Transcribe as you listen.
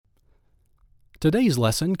Today's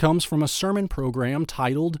lesson comes from a sermon program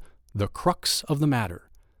titled The Crux of the Matter.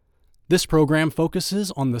 This program focuses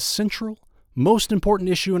on the central, most important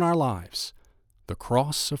issue in our lives, the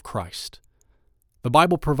cross of Christ. The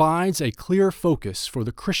Bible provides a clear focus for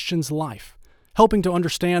the Christian's life, helping to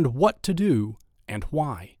understand what to do and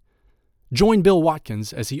why. Join Bill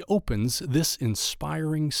Watkins as he opens this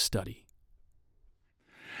inspiring study.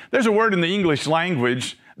 There's a word in the English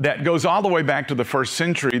language that goes all the way back to the first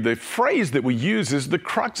century. The phrase that we use is the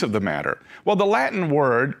crux of the matter. Well, the Latin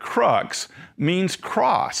word crux means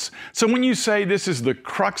cross. So when you say this is the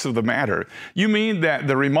crux of the matter, you mean that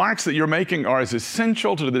the remarks that you're making are as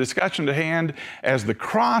essential to the discussion at hand as the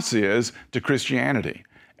cross is to Christianity.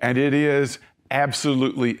 And it is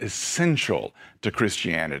absolutely essential to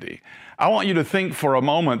Christianity. I want you to think for a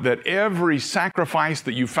moment that every sacrifice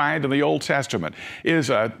that you find in the Old Testament is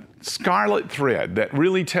a scarlet thread that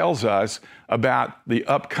really tells us about the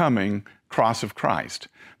upcoming cross of Christ.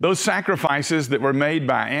 Those sacrifices that were made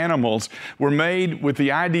by animals were made with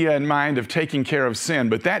the idea in mind of taking care of sin,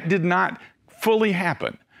 but that did not fully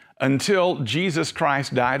happen until Jesus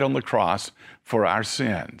Christ died on the cross for our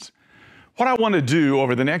sins. What I want to do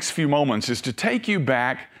over the next few moments is to take you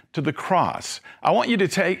back to the cross. I want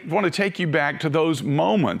to take you back to those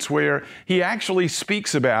moments where he actually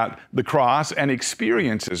speaks about the cross and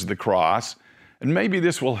experiences the cross, and maybe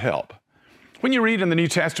this will help. When you read in the New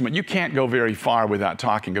Testament, you can't go very far without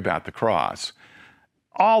talking about the cross.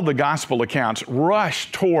 All the gospel accounts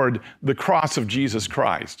rush toward the cross of Jesus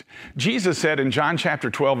Christ. Jesus said in John chapter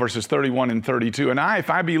 12, verses 31 and 32, "And I, if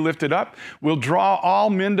I be lifted up, will draw all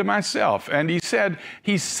men to myself." And he said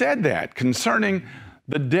that concerning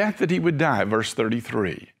the death that he would die, verse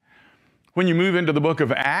 33. When you move into the book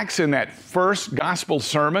of Acts, in that first gospel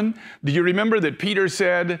sermon, do you remember that Peter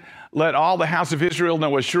said, "Let all the house of Israel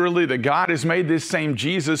know assuredly that God has made this same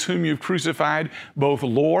Jesus whom you've crucified both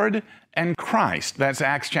Lord and Christ." That's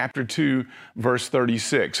Acts chapter 2, verse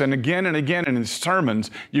 36. And again in his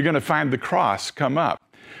sermons, you're going to find the cross come up.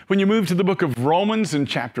 When you move to the book of Romans in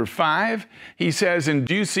chapter 5, he says, "In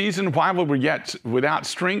due season, while we were yet without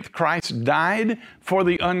strength, Christ died for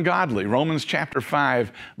the ungodly." Romans chapter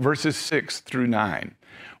 5, verses 6 through 9.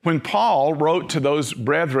 When Paul wrote to those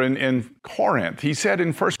brethren in Corinth, he said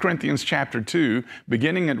in 1 Corinthians chapter 2,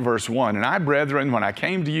 beginning at verse 1, "And I, brethren, when I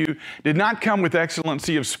came to you, did not come with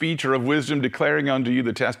excellency of speech or of wisdom, declaring unto you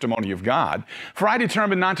the testimony of God. For I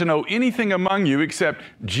determined not to know anything among you except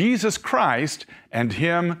Jesus Christ and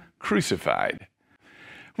him crucified."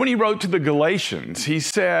 When he wrote to the Galatians, he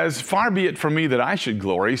says, "Far be it from me that I should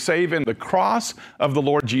glory, save in the cross of the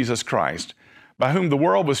Lord Jesus Christ, by whom the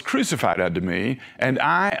world was crucified unto me, and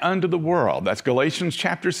I unto the world." That's Galatians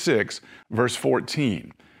chapter 6, verse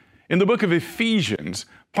 14. In the book of Ephesians,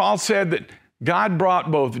 Paul said that God brought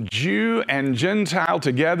both Jew and Gentile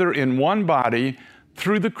together in one body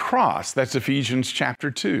through the cross. That's Ephesians chapter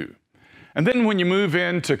 2. And then when you move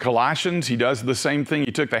into Colossians, he does the same thing.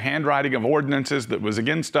 He took the handwriting of ordinances that was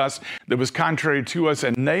against us, that was contrary to us,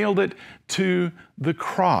 and nailed it to the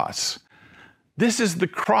cross. This is the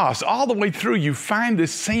cross. All the way through, you find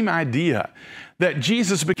this same idea that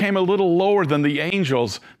Jesus became a little lower than the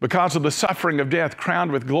angels because of the suffering of death,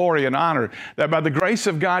 crowned with glory and honor, that by the grace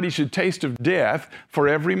of God he should taste of death for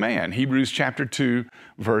every man. Hebrews chapter 2,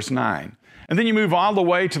 verse 9. And then you move all the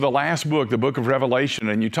way to the last book, the book of Revelation,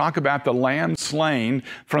 and you talk about the Lamb slain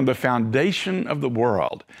from the foundation of the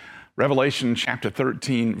world. Revelation chapter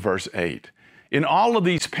 13, verse 8. In all of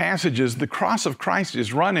these passages, the cross of Christ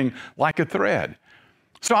is running like a thread.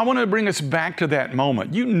 So I want to bring us back to that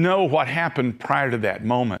moment. You know what happened prior to that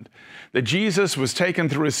moment, that Jesus was taken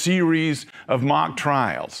through a series of mock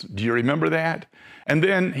trials. Do you remember that? And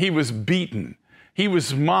then he was beaten. He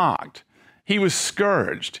was mocked. He was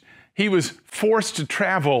scourged. He was forced to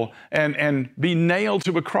travel and be nailed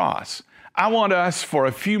to a cross. I want us for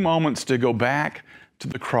a few moments to go back to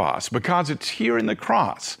the cross, because it's here in the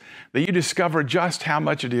cross that you discover just how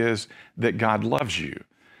much it is that God loves you.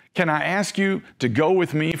 Can I ask you to go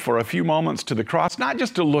with me for a few moments to the cross, not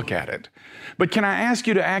just to look at it, but can I ask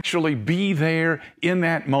you to actually be there in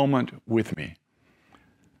that moment with me?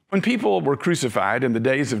 When people were crucified in the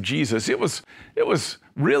days of Jesus, it was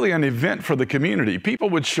really an event for the community. People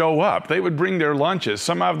would show up. They would bring their lunches.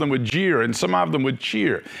 Some of them would jeer and some of them would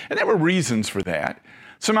cheer. And there were reasons for that.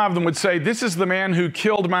 Some of them would say, "This is the man who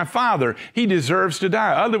killed my father. He deserves to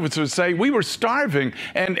die." Others would say, "We were starving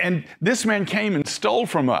and this man came and stole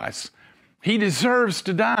from us. He deserves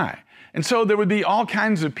to die." And so there would be all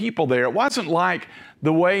kinds of people there. It wasn't like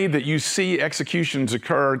the way that you see executions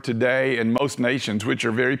occur today in most nations, which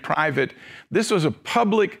are very private. This was a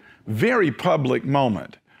public, very public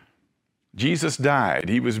moment. Jesus died,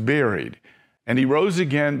 he was buried, and he rose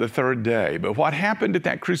again the third day. But what happened at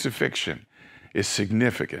that crucifixion is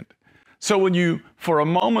significant. So when you, for a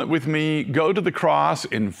moment with me, go to the cross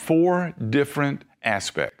in 4 different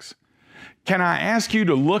aspects, can I ask you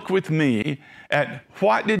to look with me at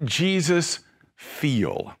what did Jesus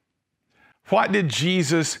feel? What did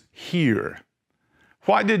Jesus hear?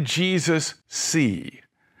 What did Jesus see?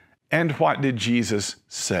 And what did Jesus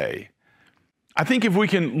say? I think if we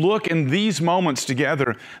can look in these moments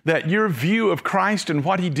together, that your view of Christ and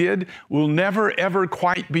what he did will never, ever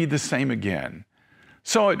quite be the same again.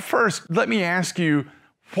 So at first, let me ask you,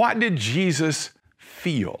 what did Jesus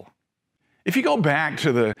feel? If you go back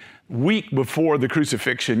to the week before the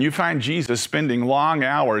crucifixion, you find Jesus spending long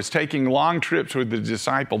hours, taking long trips with the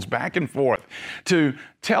disciples back and forth to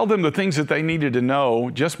tell them the things that they needed to know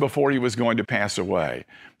just before he was going to pass away.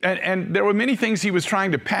 And there were many things he was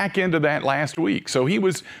trying to pack into that last week, so he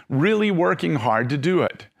was really working hard to do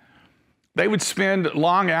it. They would spend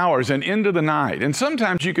long hours and into the night. And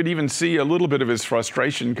sometimes you could even see a little bit of his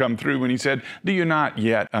frustration come through when he said, "Do you not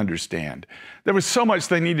yet understand?" There was so much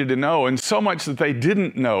they needed to know and so much that they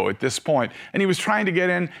didn't know at this point. And he was trying to get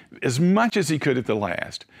in as much as he could at the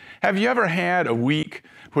last. Have you ever had a week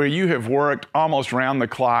where you have worked almost round the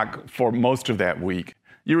clock for most of that week?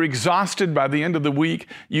 You're exhausted by the end of the week.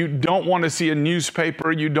 You don't want to see a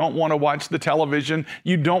newspaper. You don't want to watch the television.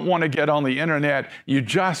 You don't want to get on the internet. You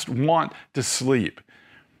just want to sleep.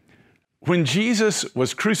 When Jesus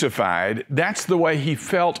was crucified, that's the way he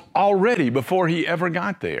felt already before he ever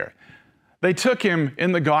got there. They took him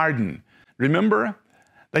in the garden. Remember?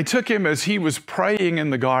 They took him as he was praying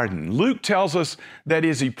in the garden. Luke tells us that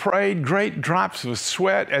as he prayed, great drops of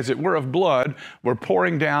sweat, as it were of blood, were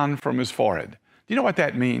pouring down from his forehead. Do you know what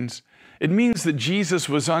that means? It means that Jesus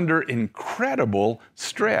was under incredible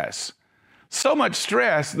stress. So much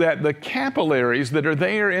stress that the capillaries that are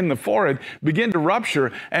there in the forehead begin to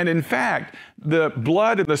rupture. And in fact, the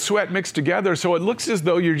blood and the sweat mix together, so it looks as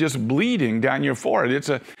though you're just bleeding down your forehead.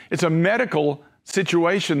 It's a medical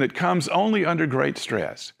situation that comes only under great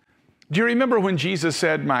stress. Do you remember when Jesus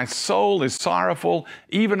said, "My soul is sorrowful,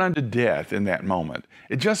 even unto death," in that moment?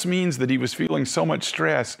 It just means that he was feeling so much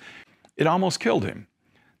stress, it almost killed him.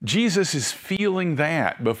 Jesus is feeling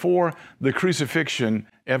that before the crucifixion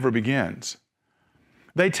ever begins.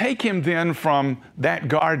 They take him then from that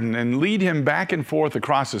garden and lead him back and forth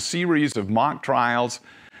across a series of mock trials.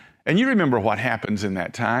 And you remember what happens in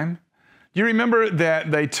that time. You remember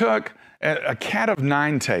that they took a cat of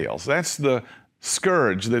 9 tails. That's the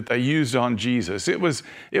scourge that they used on Jesus. It was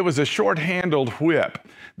a short-handled whip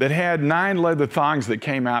that had 9 leather thongs that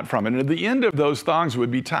came out from it. And at the end of those thongs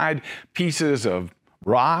would be tied pieces of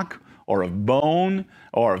rock or of bone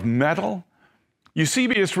or of metal.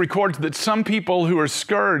 Eusebius records that some people who were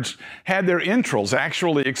scourged had their entrails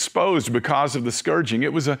actually exposed because of the scourging.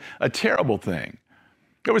 It was a terrible thing.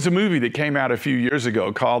 There was a movie that came out a few years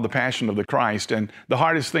ago called The Passion of the Christ, and the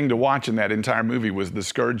hardest thing to watch in that entire movie was the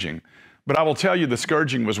scourging. But I will tell you, the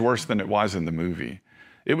scourging was worse than it was in the movie.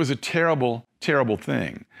 It was a terrible, terrible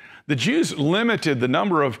thing. The Jews limited the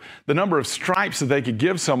number of stripes that they could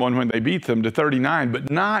give someone when they beat them to 39,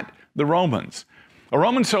 but not the Romans. A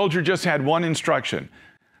Roman soldier just had one instruction: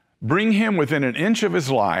 bring him within an inch of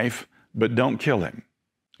his life, but don't kill him.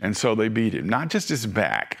 And so they beat him, not just his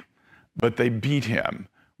back, but they beat him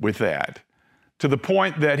with that, to the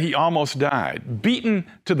point that he almost died. Beaten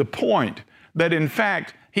to the point that, in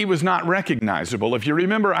fact, he was not recognizable. If you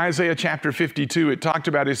remember Isaiah chapter 52, it talked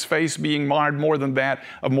about his face being marred more than that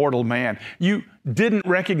of mortal man. You didn't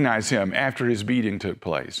recognize him after his beating took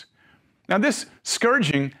place. Now, this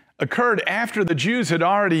scourging occurred after the Jews had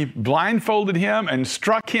already blindfolded him and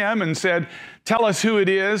struck him and said, "Tell us who it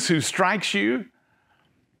is who strikes you."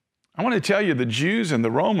 I want to tell you, the Jews and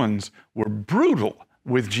the Romans were brutal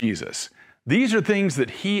with Jesus. These are things that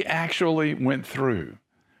he actually went through.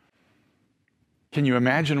 Can you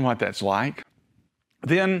imagine what that's like?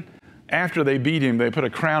 Then, after they beat him, they put a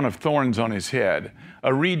crown of thorns on his head,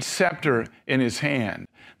 a reed scepter in his hand.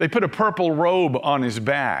 They put a purple robe on his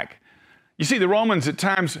back. You see, the Romans at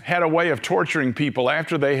times had a way of torturing people.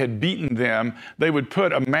 After they had beaten them, they would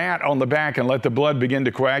put a mat on the back and let the blood begin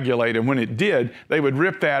to coagulate. And when it did, they would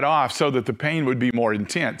rip that off so that the pain would be more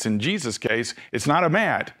intense. In Jesus' case, it's not a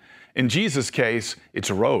mat. In Jesus' case, it's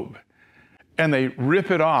a robe. And they rip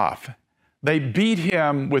it off. They beat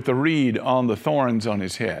him with a reed on the thorns on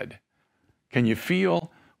his head. Can you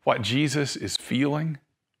feel what Jesus is feeling?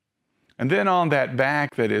 And then on that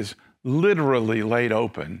back that is literally laid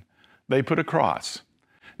open, they put a cross.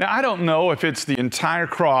 Now, I don't know if it's the entire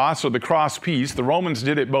cross or the cross piece. The Romans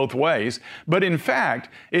did it both ways. But in fact,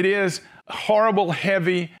 it is a horrible,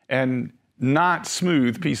 heavy, and not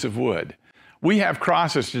smooth piece of wood. We have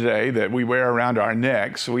crosses today that we wear around our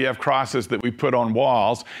necks. We have crosses that we put on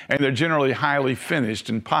walls, and they're generally highly finished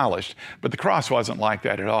and polished. But the cross wasn't like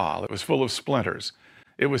that at all. It was full of splinters.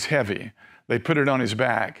 It was heavy. They put it on his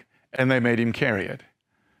back, and they made him carry it.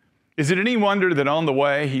 Is it any wonder that on the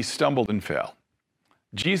way he stumbled and fell?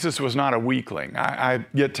 Jesus was not a weakling. I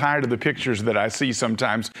get tired of the pictures that I see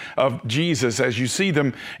sometimes of Jesus as you see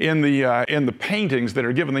them in the paintings that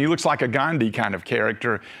are given. He looks like a Gandhi kind of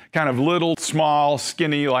character, kind of little, small,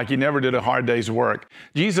 skinny, like he never did a hard day's work.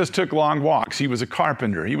 Jesus took long walks. He was a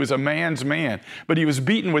carpenter. He was a man's man, but he was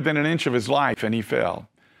beaten within an inch of his life and he fell.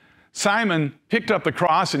 Simon picked up the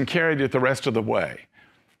cross and carried it the rest of the way.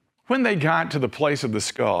 When they got to the place of the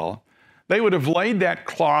skull, they would have laid that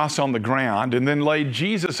cross on the ground and then laid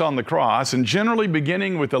Jesus on the cross, and generally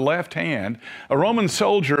beginning with the left hand, a Roman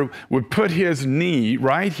soldier would put his knee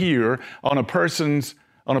right here on a person's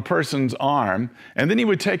arm, and then he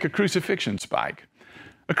would take a crucifixion spike.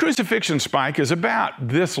 A crucifixion spike is about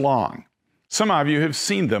this long. Some of you have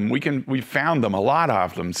seen them. We found them, a lot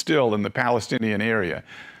of them, still in the Palestinian area.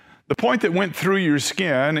 The point that went through your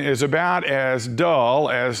skin is about as dull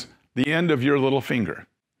as the end of your little finger.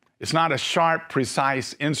 It's not a sharp,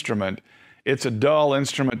 precise instrument. It's a dull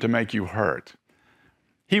instrument to make you hurt.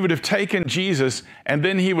 He would have taken Jesus, and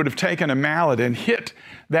then he would have taken a mallet and hit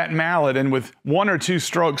that mallet, and with one or two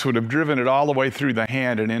strokes would have driven it all the way through the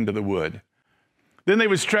hand and into the wood. Then they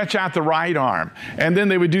would stretch out the right arm, and then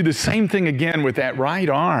they would do the same thing again with that right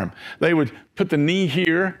arm. They would put the knee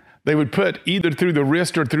here. They would put either through the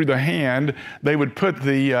wrist or through the hand, they would put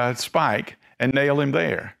the spike and nail him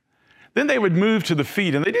there. Then they would move to the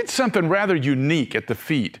feet, and they did something rather unique at the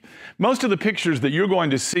feet. Most of the pictures that you're going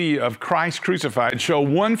to see of Christ crucified show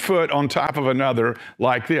one foot on top of another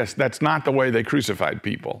like this. That's not the way they crucified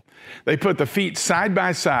people. They put the feet side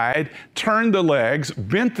by side, turned the legs,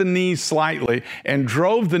 bent the knees slightly, and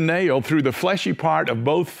drove the nail through the fleshy part of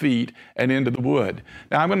both feet and into the wood.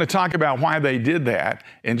 Now, I'm going to talk about why they did that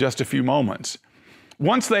in just a few moments.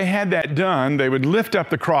 Once they had that done, they would lift up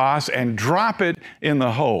the cross and drop it in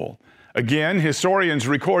the hole. Again, historians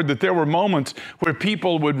record that there were moments where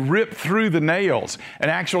people would rip through the nails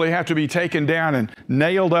and actually have to be taken down and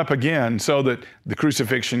nailed up again so that the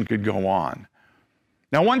crucifixion could go on.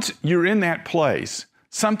 Now, once you're in that place,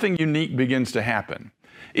 something unique begins to happen.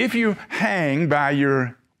 If you hang by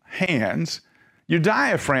your hands, your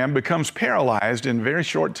diaphragm becomes paralyzed in a very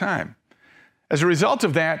short time. As a result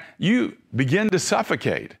of that, you begin to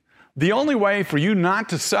suffocate. The only way for you not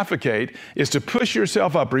to suffocate is to push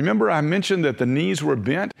yourself up. Remember, I mentioned that the knees were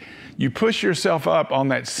bent? You push yourself up on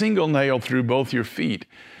that single nail through both your feet,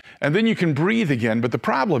 and then you can breathe again. But the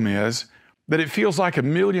problem is that it feels like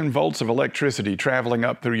 1,000,000 volts of electricity traveling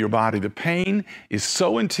up through your body. The pain is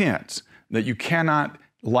so intense that you cannot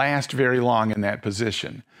last very long in that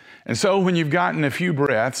position. And so when you've gotten a few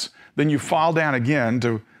breaths, then you fall down again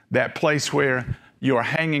to that place where you are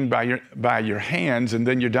hanging by your hands, and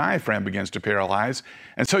then your diaphragm begins to paralyze.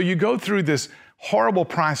 And so you go through this horrible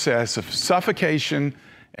process of suffocation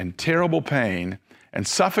and terrible pain, and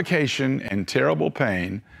suffocation and terrible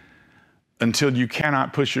pain until you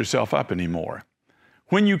cannot push yourself up anymore.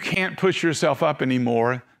 When you can't push yourself up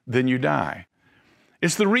anymore, then you die.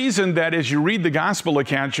 It's the reason that as you read the gospel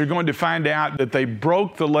accounts, you're going to find out that they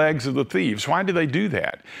broke the legs of the thieves. Why do they do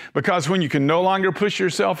that? Because when you can no longer push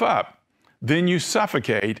yourself up, then you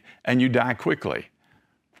suffocate and you die quickly.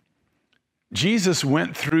 Jesus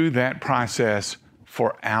went through that process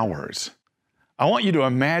for hours. I want you to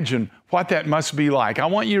imagine what that must be like. I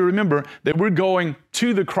want you to remember that we're going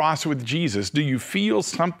to the cross with Jesus. Do you feel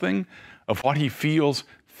something of what he feels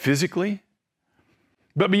physically?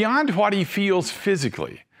 But beyond what he feels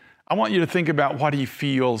physically, I want you to think about what he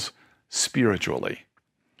feels spiritually.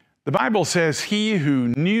 The Bible says, he who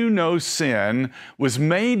knew no sin was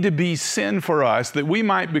made to be sin for us, that we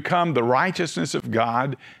might become the righteousness of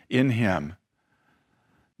God in him.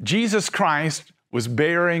 Jesus Christ was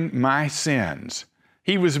bearing my sins.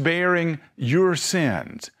 He was bearing your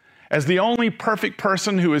sins. As the only perfect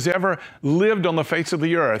person who has ever lived on the face of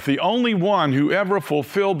the earth, the only one who ever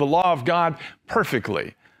fulfilled the law of God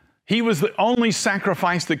perfectly, he was the only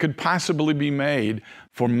sacrifice that could possibly be made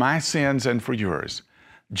for my sins and for yours.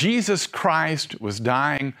 Jesus Christ was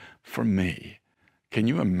dying for me. Can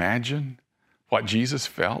you imagine what Jesus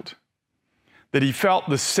felt? That he felt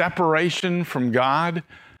the separation from God.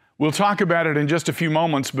 We'll talk about it in just a few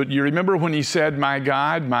moments, but you remember when he said, my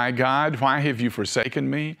God, why have you forsaken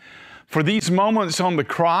me?" For these moments on the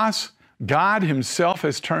cross, God himself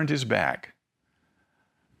has turned his back.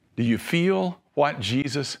 Do you feel what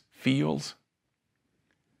Jesus feels?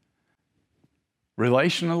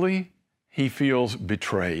 Relationally, he feels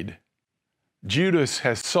betrayed. Judas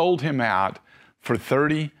has sold him out for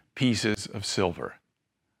 30 pieces of silver.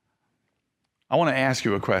 I want to ask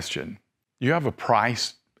you a question. Do you have a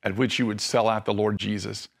price at which you would sell out the Lord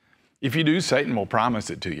Jesus? If you do, Satan will promise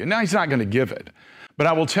it to you. Now, he's not going to give it, but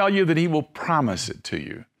I will tell you that he will promise it to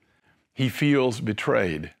you. He feels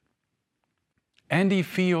betrayed, and he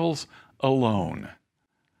feels alone.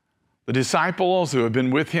 The disciples who have been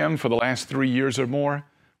with him for the last 3 years or more,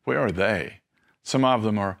 where are they? Some of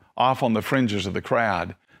them are off on the fringes of the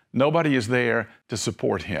crowd. Nobody is there to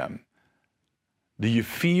support him. Do you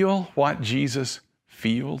feel what Jesus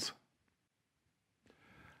feels?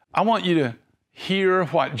 I want you to hear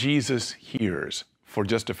what Jesus hears for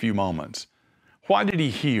just a few moments. What did he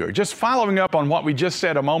hear? Just following up on what we just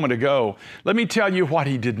said a moment ago, let me tell you what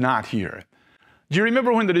he did not hear. Do you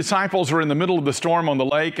remember when the disciples were in the middle of the storm on the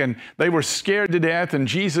lake and they were scared to death and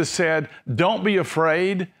Jesus said, "Don't be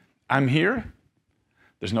afraid, I'm here"?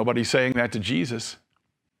 There's nobody saying that to Jesus.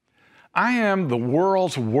 I am the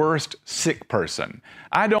world's worst sick person.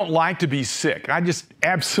 I don't like to be sick. I just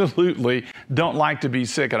absolutely don't like to be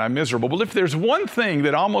sick, and I'm miserable. But if there's one thing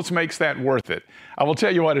that almost makes that worth it, I will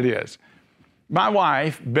tell you what it is. My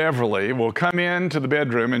wife, Beverly, will come into the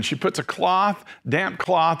bedroom and she puts a damp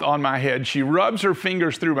cloth on my head. She rubs her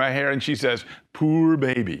fingers through my hair and she says, "Poor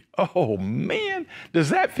baby." Oh man, does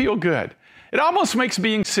that feel good? It almost makes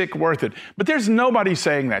being sick worth it. But there's nobody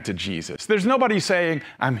saying that to Jesus. There's nobody saying,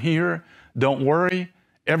 "I'm here, don't worry,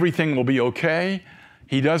 everything will be okay."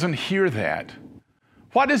 He doesn't hear that.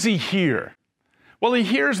 What does he hear? Well, he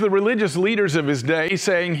hears the religious leaders of his day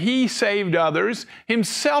saying he saved others,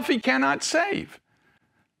 himself he cannot save.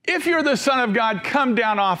 If you're the Son of God, come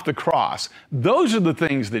down off the cross. Those are the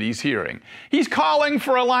things that he's hearing. He's calling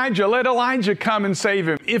for Elijah. Let Elijah come and save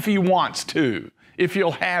him if he wants to, if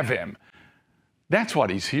you'll have him. That's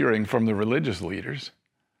what he's hearing from the religious leaders.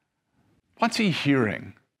 What's he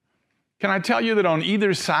hearing? Can I tell you that on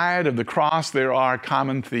either side of the cross there are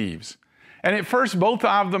common thieves? And at first both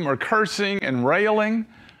of them are cursing and railing.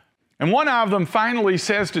 And one of them finally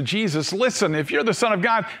says to Jesus, "Listen, if you're the Son of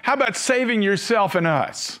God, how about saving yourself and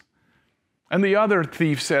us?" And the other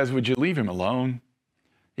thief says, "Would you leave him alone?"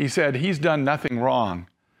 He said, "He's done nothing wrong.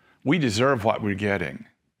 We deserve what we're getting."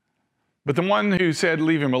 But the one who said,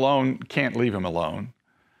 "Leave him alone," can't leave him alone.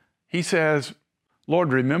 He says,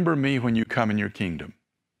 "Lord, remember me when you come in your kingdom."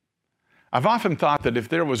 I've often thought that if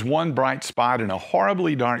there was one bright spot in a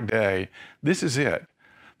horribly dark day, this is it.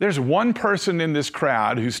 There's one person in this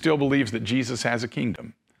crowd who still believes that Jesus has a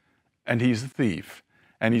kingdom, and he's the thief,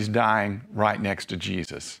 and he's dying right next to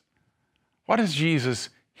Jesus. What does Jesus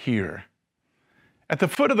hear? At the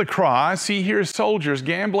foot of the cross, he hears soldiers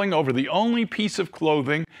gambling over the only piece of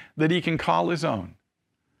clothing that he can call his own.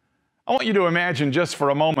 I want you to imagine just for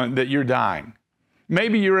a moment that you're dying.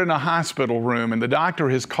 Maybe you're in a hospital room and the doctor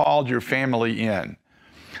has called your family in.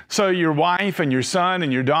 So your wife and your son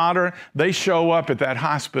and your daughter, they show up at that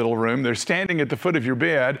hospital room. They're standing at the foot of your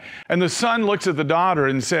bed, and the son looks at the daughter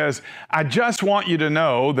and says, "I just want you to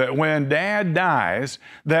know that when Dad dies,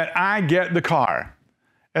 that I get the car."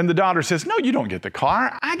 And the daughter says, "No, you don't get the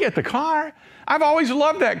car. I get the car. I've always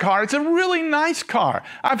loved that car. It's a really nice car.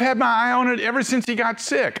 I've had my eye on it ever since he got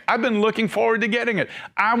sick. I've been looking forward to getting it.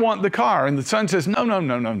 I want the car." And the son says, "No, no,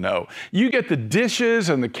 no, no, no. You get the dishes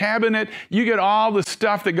and the cabinet. You get all the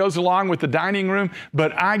stuff that goes along with the dining room,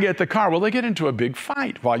 but I get the car." Well, they get into a big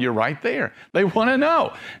fight while you're right there. They want to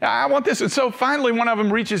know, "I want this." And so finally one of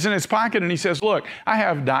them reaches in his pocket and he says, "Look, I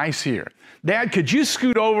have dice here. Dad, could you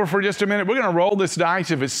scoot over for just a minute? We're going to roll this dice.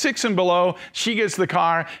 If it's 6 and below, she gets the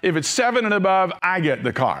car. If it's 7 and above, I get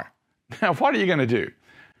the car." Now, what are you going to do?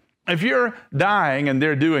 If you're dying and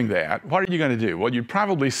they're doing that, what are you going to do? Well, you'd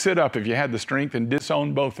probably sit up if you had the strength and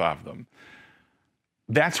disown both of them.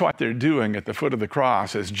 That's what they're doing at the foot of the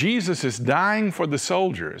cross. As Jesus is dying for the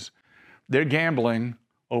soldiers, they're gambling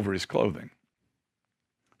over his clothing.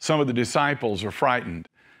 Some of the disciples are frightened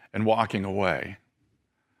and walking away.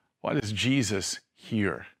 What does Jesus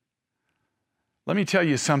hear? Let me tell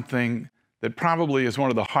you something that probably is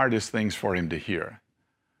one of the hardest things for him to hear.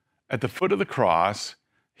 At the foot of the cross,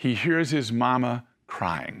 he hears his mama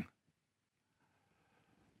crying.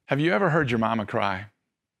 Have you ever heard your mama cry?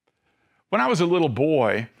 When I was a little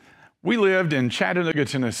boy, we lived in Chattanooga,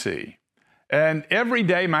 Tennessee. And every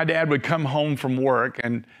day my dad would come home from work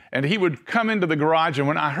and he would come into the garage, and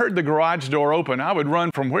when I heard the garage door open, I would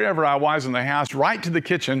run from wherever I was in the house right to the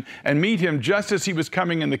kitchen and meet him just as he was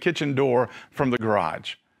coming in the kitchen door from the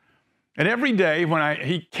garage. And every day when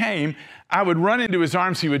he came, I would run into his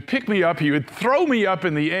arms, he would pick me up, he would throw me up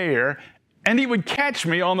in the air, and he would catch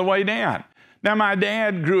me on the way down. Now my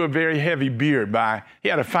dad grew a very heavy beard. He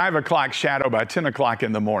had a 5 o'clock shadow by 10 o'clock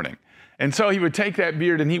in the morning. And so he would take that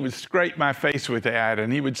beard and he would scrape my face with that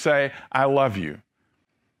and he would say, "I love you."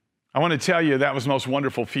 I want to tell you that was the most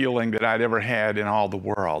wonderful feeling that I'd ever had in all the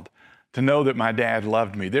world, to know that my dad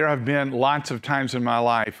loved me. There have been lots of times in my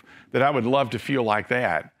life that I would love to feel like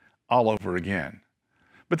that all over again.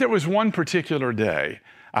 But there was one particular day.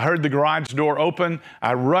 I heard the garage door open.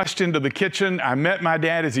 I rushed into the kitchen. I met my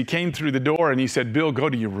dad as he came through the door and he said, "Bill, go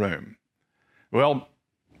to your room." Well,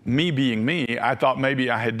 me being me, I thought maybe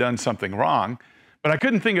I had done something wrong, but I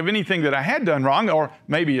couldn't think of anything that I had done wrong, or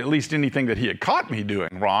maybe at least anything that he had caught me doing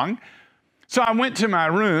wrong. So I went to my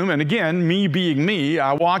room, and again, me being me,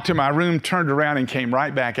 I walked to my room, turned around, and came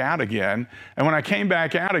right back out again. And when I came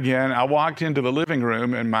back out again, I walked into the living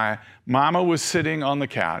room, and my mama was sitting on the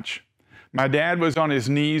couch. My dad was on his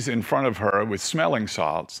knees in front of her with smelling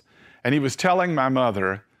salts, and he was telling my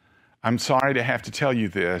mother, "I'm sorry to have to tell you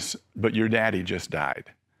this, but your daddy just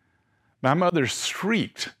died." My mother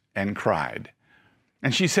shrieked and cried.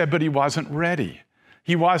 And she said, "But he wasn't ready.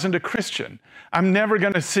 He wasn't a Christian. I'm never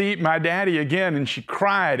going to see my daddy again." And she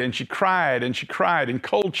cried and she cried and she cried, and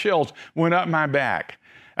cold chills went up my back.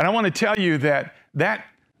 And I want to tell you that that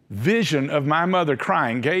vision of my mother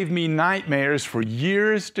crying gave me nightmares for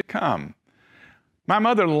years to come. My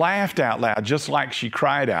mother laughed out loud just like she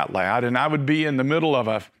cried out loud, and I would be in the middle of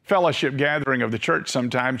a fellowship gathering of the church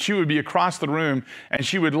sometimes. She would be across the room and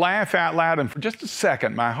she would laugh out loud, and for just a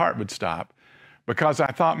second my heart would stop because I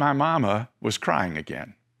thought my mama was crying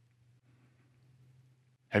again.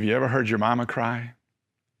 Have you ever heard your mama cry?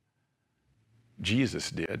 Jesus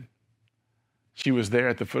did. She was there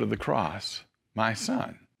at the foot of the cross. My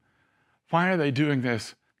son. Why are they doing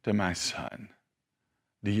this to my son?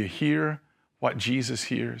 Do you hear what Jesus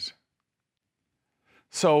hears?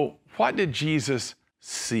 So, what did Jesus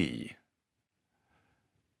see?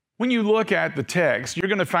 When you look at the text, you're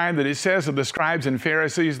going to find that it says of the scribes and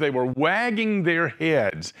Pharisees, they were wagging their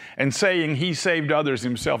heads and saying, "He saved others,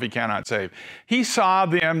 himself he cannot save." He saw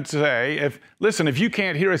them say, listen, if you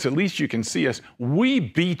can't hear us, at least you can see us. We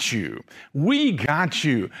beat you. We got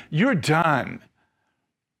you. You're done.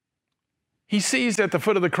 He sees at the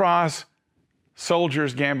foot of the cross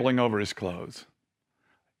soldiers gambling over his clothes.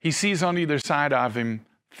 He sees on either side of him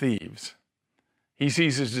thieves. He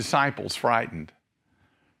sees his disciples frightened.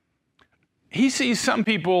 He sees some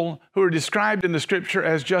people who are described in the scripture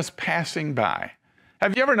as just passing by.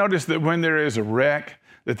 Have you ever noticed that when there is a wreck,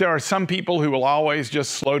 that there are some people who will always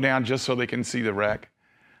just slow down just so they can see the wreck?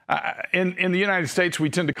 In the United States, we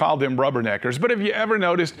tend to call them rubberneckers. But have you ever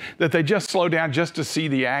noticed that they just slow down just to see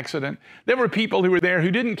the accident? There were people who were there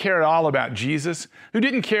who didn't care at all about Jesus, who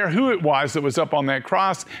didn't care who it was that was up on that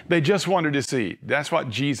cross. They just wanted to see. That's what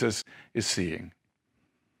Jesus is seeing.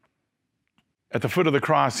 At the foot of the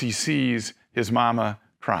cross, he sees his mama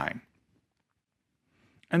crying.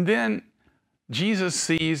 And then Jesus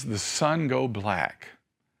sees the sun go black.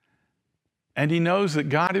 And he knows that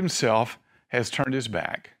God himself has turned his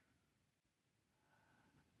back.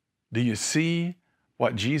 Do you see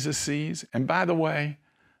what Jesus sees? And by the way,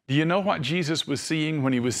 do you know what Jesus was seeing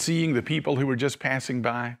when he was seeing the people who were just passing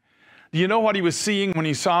by? Do you know what he was seeing when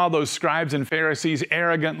he saw those scribes and Pharisees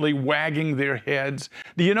arrogantly wagging their heads?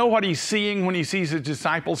 Do you know what he's seeing when he sees his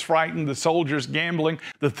disciples frightened, the soldiers gambling,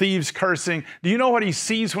 the thieves cursing? Do you know what he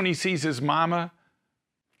sees when he sees his mama?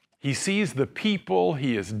 He sees the people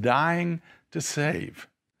he is dying to save.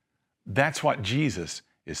 That's what Jesus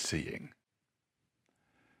is seeing.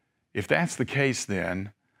 If that's the case,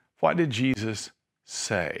 then, what did Jesus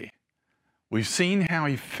say? We've seen how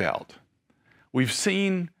he felt. We've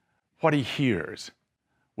seen what he hears.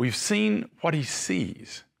 We've seen what he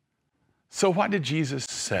sees. So what did Jesus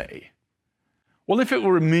say? Well, if it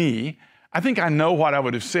were me, I think I know what I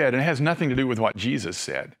would have said, and it has nothing to do with what Jesus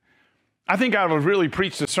said. I think I would have really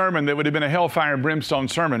preached a sermon that would have been a hellfire and brimstone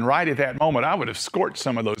sermon. Right at that moment, I would have scorched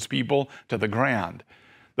some of those people to the ground.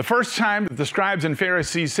 The first time that the scribes and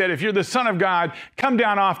Pharisees said, "If you're the Son of God, come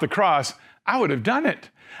down off the cross," I would have done it.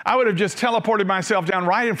 I would have just teleported myself down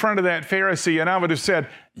right in front of that Pharisee, and I would have said,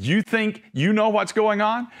 "You think you know what's going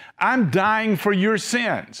on? I'm dying for your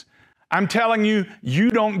sins. I'm telling you, you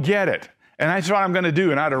don't get it. And that's what I'm going to do.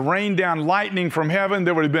 And I'd have rained down lightning from heaven.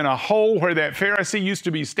 There would have been a hole where that Pharisee used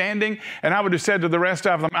to be standing. And I would have said to the rest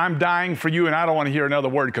of them, I'm dying for you, and I don't want to hear another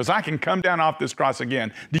word, because I can come down off this cross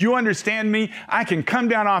again. Do you understand me? I can come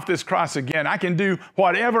down off this cross again. I can do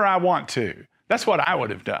whatever I want to. That's what I would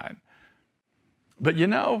have done. But you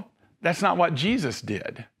know, that's not what Jesus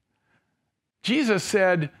did. Jesus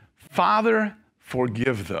said, Father,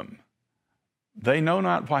 forgive them. They know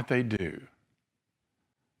not what they do.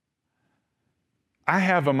 I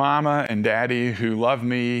have a mama and daddy who love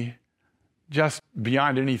me just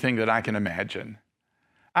beyond anything that I can imagine.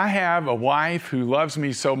 I have a wife who loves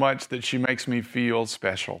me so much that she makes me feel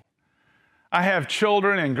special. I have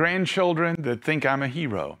children and grandchildren that think I'm a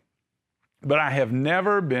hero. But I have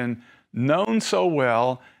never been known so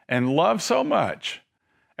well and loved so much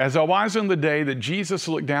as I was on the day that Jesus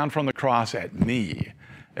looked down from the cross at me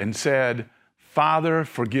and said, Father,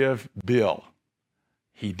 forgive Bill.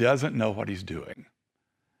 He doesn't know what he's doing.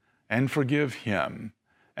 And forgive him,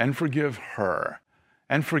 and forgive her,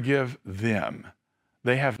 and forgive them.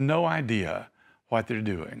 They have no idea what they're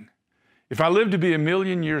doing. If I live to be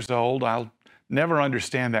 1,000,000 years old, I'll never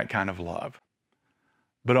understand that kind of love.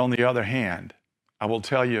 But on the other hand, I will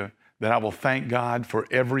tell you that I will thank God for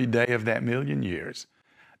every day of that 1,000,000 years,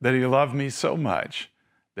 that he loved me so much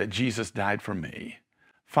that Jesus died for me.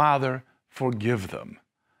 Father, forgive them.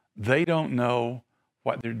 They don't know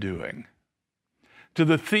what they're doing. To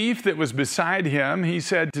the thief that was beside him, he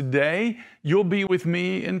said, today you'll be with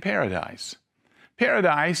me in paradise.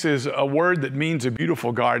 Paradise is a word that means a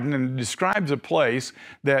beautiful garden, and it describes a place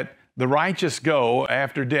that the righteous go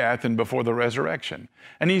after death and before the resurrection.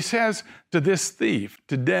 And he says to this thief,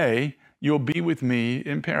 today you'll be with me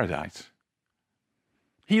in paradise.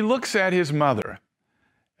 He looks at his mother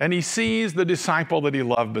and he sees the disciple that he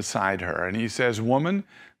loved beside her. And he says, woman,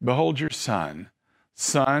 behold your son.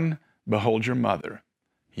 Son, behold your mother.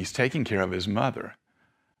 He's taking care of his mother.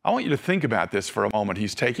 I want you to think about this for a moment.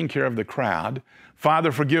 He's taking care of the crowd.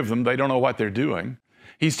 Father, forgive them. They don't know what they're doing.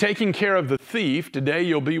 He's taking care of the thief. Today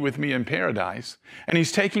you'll be with me in paradise. And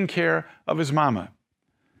he's taking care of his mama.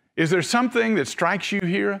 Is there something that strikes you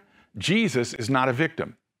here? Jesus is not a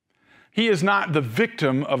victim. He is not the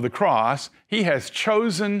victim of the cross. He has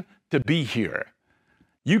chosen to be here.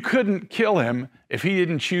 You couldn't kill him if he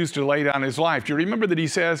didn't choose to lay down his life. Do you remember that he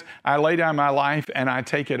says, I lay down my life and I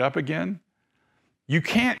take it up again? You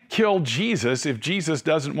can't kill Jesus if Jesus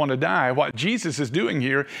doesn't want to die. What Jesus is doing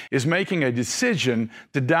here is making a decision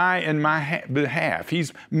to die in my behalf.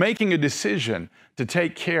 He's making a decision to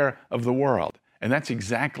take care of the world. And that's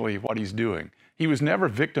exactly what he's doing. He was never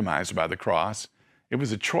victimized by the cross. It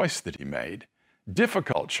was a choice that he made.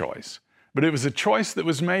 Difficult choice. But it was a choice that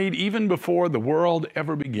was made even before the world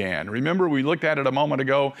ever began. Remember, we looked at it a moment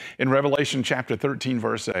ago in Revelation chapter 13,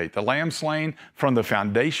 verse 8. The Lamb slain from the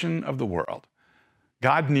foundation of the world.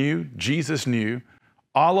 God knew, Jesus knew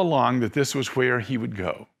all along that this was where he would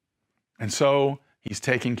go. And so he's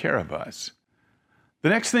taking care of us. The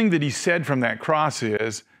next thing that he said from that cross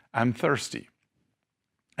is, I'm thirsty.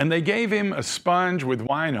 And they gave him a sponge with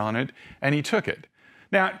wine on it, and he took it.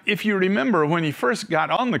 Now, if you remember when he first got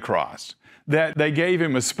on the cross, that they gave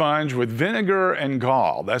him a sponge with vinegar and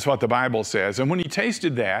gall. That's what the Bible says. And when he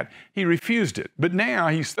tasted that, he refused it. But now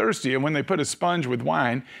he's thirsty, and when they put a sponge with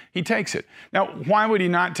wine, he takes it. Now, why would he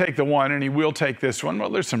not take the one and he will take this one? Well,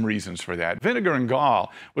 there's some reasons for that. Vinegar and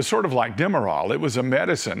gall was sort of like Demerol. It was a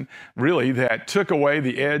medicine, really, that took away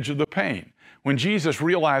the edge of the pain. When Jesus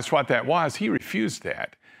realized what that was, he refused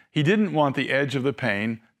that. He didn't want the edge of the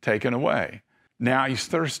pain taken away. Now he's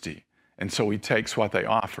thirsty, and so he takes what they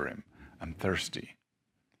offer him. I'm thirsty.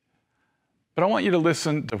 But I want you to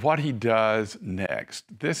listen to what he does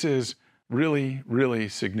next. This is really, really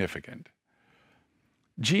significant.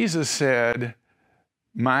 Jesus said,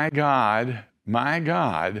 my God,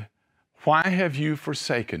 why have you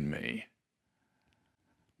forsaken me?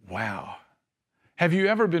 Wow. Have you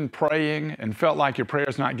ever been praying and felt like your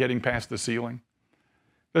prayer's not getting past the ceiling?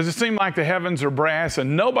 Does it seem like the heavens are brass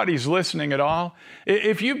and nobody's listening at all?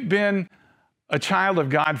 If you've been a child of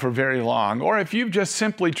God for very long, or if you've just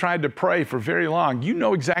simply tried to pray for very long, you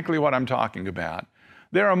know exactly what I'm talking about.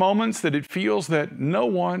 There are moments that it feels that no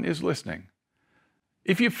one is listening.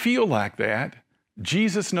 If you feel like that,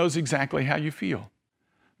 Jesus knows exactly how you feel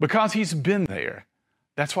because he's been there.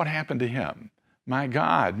 That's what happened to him. My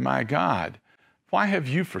God, why have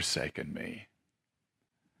you forsaken me?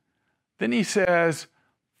 Then he says,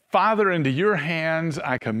 Father, into your hands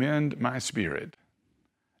I commend my spirit.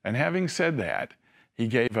 And having said that, he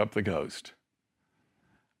gave up the ghost.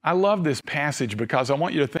 I love this passage because I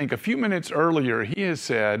want you to think a few minutes earlier, he has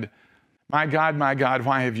said, my God,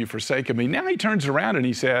 why have you forsaken me?" Now he turns around and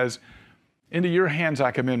he says, "Into your hands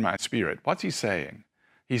I commend my spirit." What's he saying?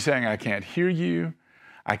 He's saying, I can't hear you,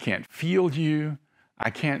 I can't feel you, I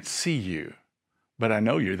can't see you, but I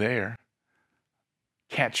know you're there.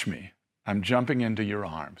 Catch me. I'm jumping into your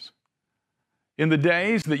arms. In the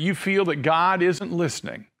days that you feel that God isn't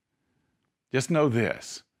listening, just know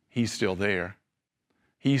this, He's still there.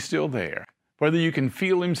 He's still there. Whether you can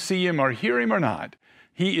feel Him, see Him, or hear Him or not,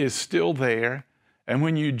 He is still there. And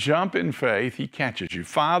when you jump in faith, He catches you.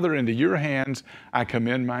 Father, into your hands I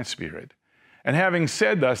commend my spirit. And having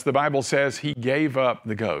said thus, the Bible says He gave up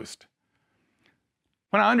the ghost.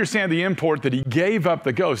 When I understand the import that He gave up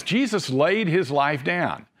the ghost, Jesus laid His life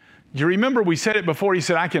down. You remember we said it before, He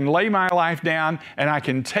said, I can lay my life down and I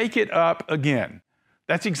can take it up again.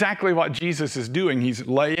 That's exactly what Jesus is doing. He's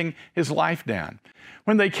laying His life down.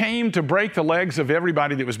 When they came to break the legs of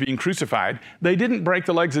everybody that was being crucified, they didn't break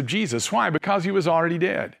the legs of Jesus. Why? Because He was already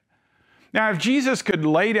dead. Now, if Jesus could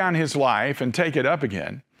lay down His life and take it up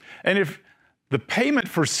again, and if the payment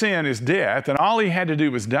for sin is death, and all He had to do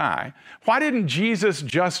was die, why didn't Jesus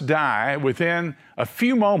just die within a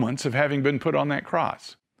few moments of having been put on that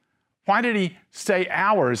cross? Why did He stay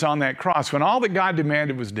hours on that cross when all that God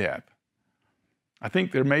demanded was death? I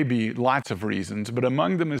think there may be lots of reasons, but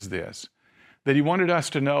among them is this, that He wanted us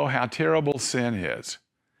to know how terrible sin is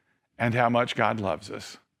and how much God loves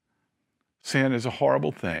us. Sin is a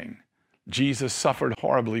horrible thing. Jesus suffered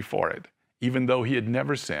horribly for it, even though He had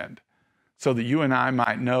never sinned, so that you and I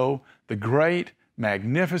might know the great,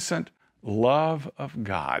 magnificent love of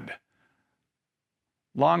God.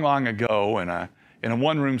 Long, long ago, in a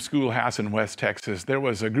one-room schoolhouse in West Texas, there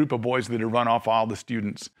was a group of boys that had run off all the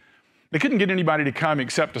students. They couldn't get anybody to come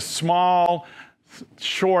except a small,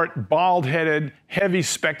 short, bald-headed,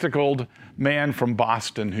 heavy-spectacled man from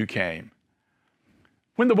Boston who came.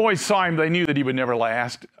 When the boys saw him, they knew that he would never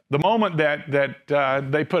last. The moment that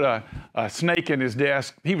they put a snake in his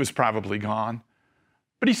desk, he was probably gone.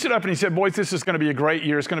 But he stood up and he said, "Boys, this is going to be a great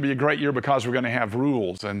year. It's going to be a great year because we're going to have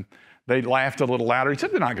rules." And they laughed a little louder. He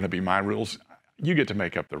said, "They're not going to be my rules. You get to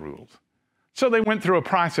make up the rules." So they went through a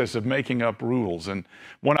process of making up rules. And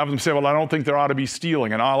one of them said, "Well, I don't think there ought to be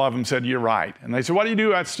stealing." And all of them said, "You're right." And they said, "What do you do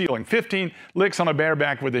about stealing?" 15 licks on a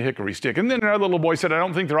bareback with a hickory stick. And then another little boy said, "I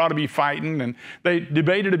don't think there ought to be fighting." And they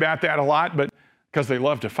debated about that a lot, but because they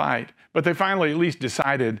love to fight. But they finally at least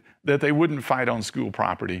decided that they wouldn't fight on school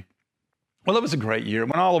property. Well, it was a great year. It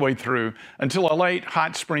went all the way through until a late,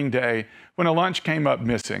 hot spring day when a lunch came up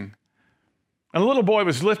missing. And a little boy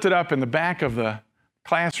was lifted up in the back of the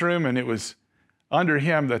classroom, and it was under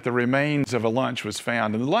him that the remains of a lunch was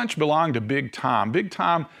found. And the lunch belonged to Big Tom. Big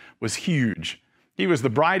Tom was huge. He was the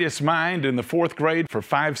brightest mind in the 4th grade for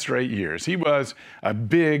 5 straight years. He was a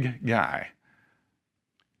big guy.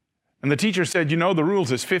 And the teacher said, "You know, the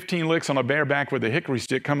rules is 15 licks on a bareback with a hickory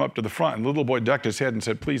stick. Come up to the front." And the little boy ducked his head and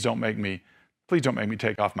said, please don't make me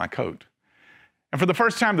take off my coat." And for the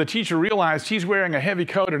first time, the teacher realized he's wearing a heavy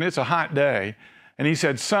coat and it's a hot day. And he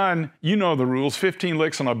said, "Son, you know the rules, 15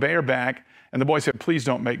 licks on a bareback." And the boy said, "Please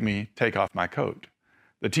don't make me take off my coat."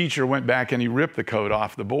 The teacher went back and he ripped the coat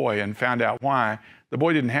off the boy and found out why. The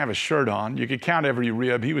boy didn't have a shirt on. You could count every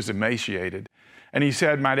rib. He was emaciated. And he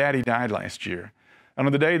said, "My daddy died last year. And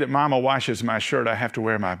on the day that Mama washes my shirt, I have to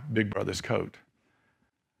wear my big brother's coat."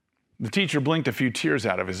 The teacher blinked a few tears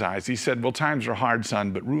out of his eyes. He said, "Well, times are hard,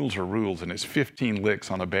 son, but rules are rules, and it's 15 licks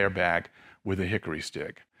on a bareback with a hickory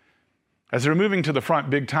stick." As they're moving to the front,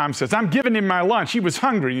 Big Tom says, "I'm giving him my lunch. He was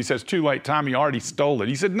hungry." And he says, "Too late, Tom, he already stole it."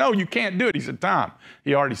 He said, "No, you can't do it." He said, "Tom,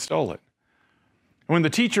 he already stole it." And when the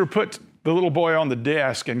teacher put the little boy on the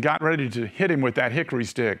desk and got ready to hit him with that hickory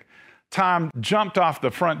stick, Tom jumped off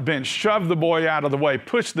the front bench, shoved the boy out of the way,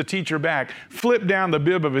 pushed the teacher back, flipped down the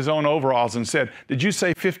bib of his own overalls and said, "Did you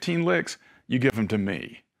say 15 licks? You give them to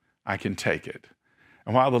me. I can take it."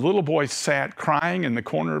 And while the little boy sat crying in the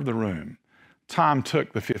corner of the room, Tom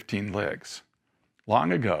took the 15 licks.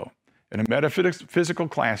 Long ago, in a metaphysical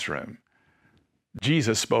classroom,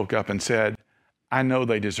 Jesus spoke up and said, "I know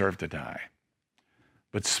they deserve to die,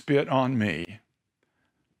 but spit on me,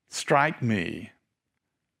 strike me,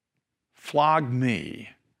 flog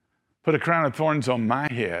me, put a crown of thorns on my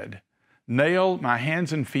head, nail my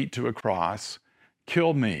hands and feet to a cross,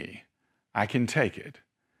 kill me. I can take it."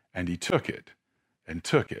 And he took it and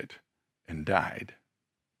took it and died.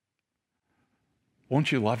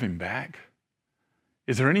 Won't you love him back?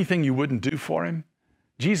 Is there anything you wouldn't do for him?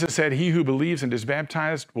 Jesus said, "He who believes and is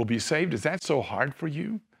baptized will be saved." Is that so hard for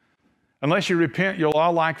you? Unless you repent, you'll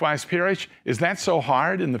all likewise perish. Is that so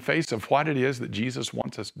hard in the face of what it is that Jesus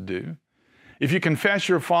wants us to do? If you confess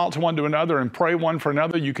your faults one to another and pray one for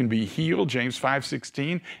another, you can be healed, James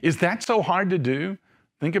 5:16. Is that so hard to do?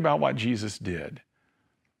 Think about what Jesus did.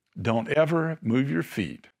 Don't ever move your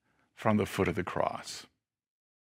feet from the foot of the cross.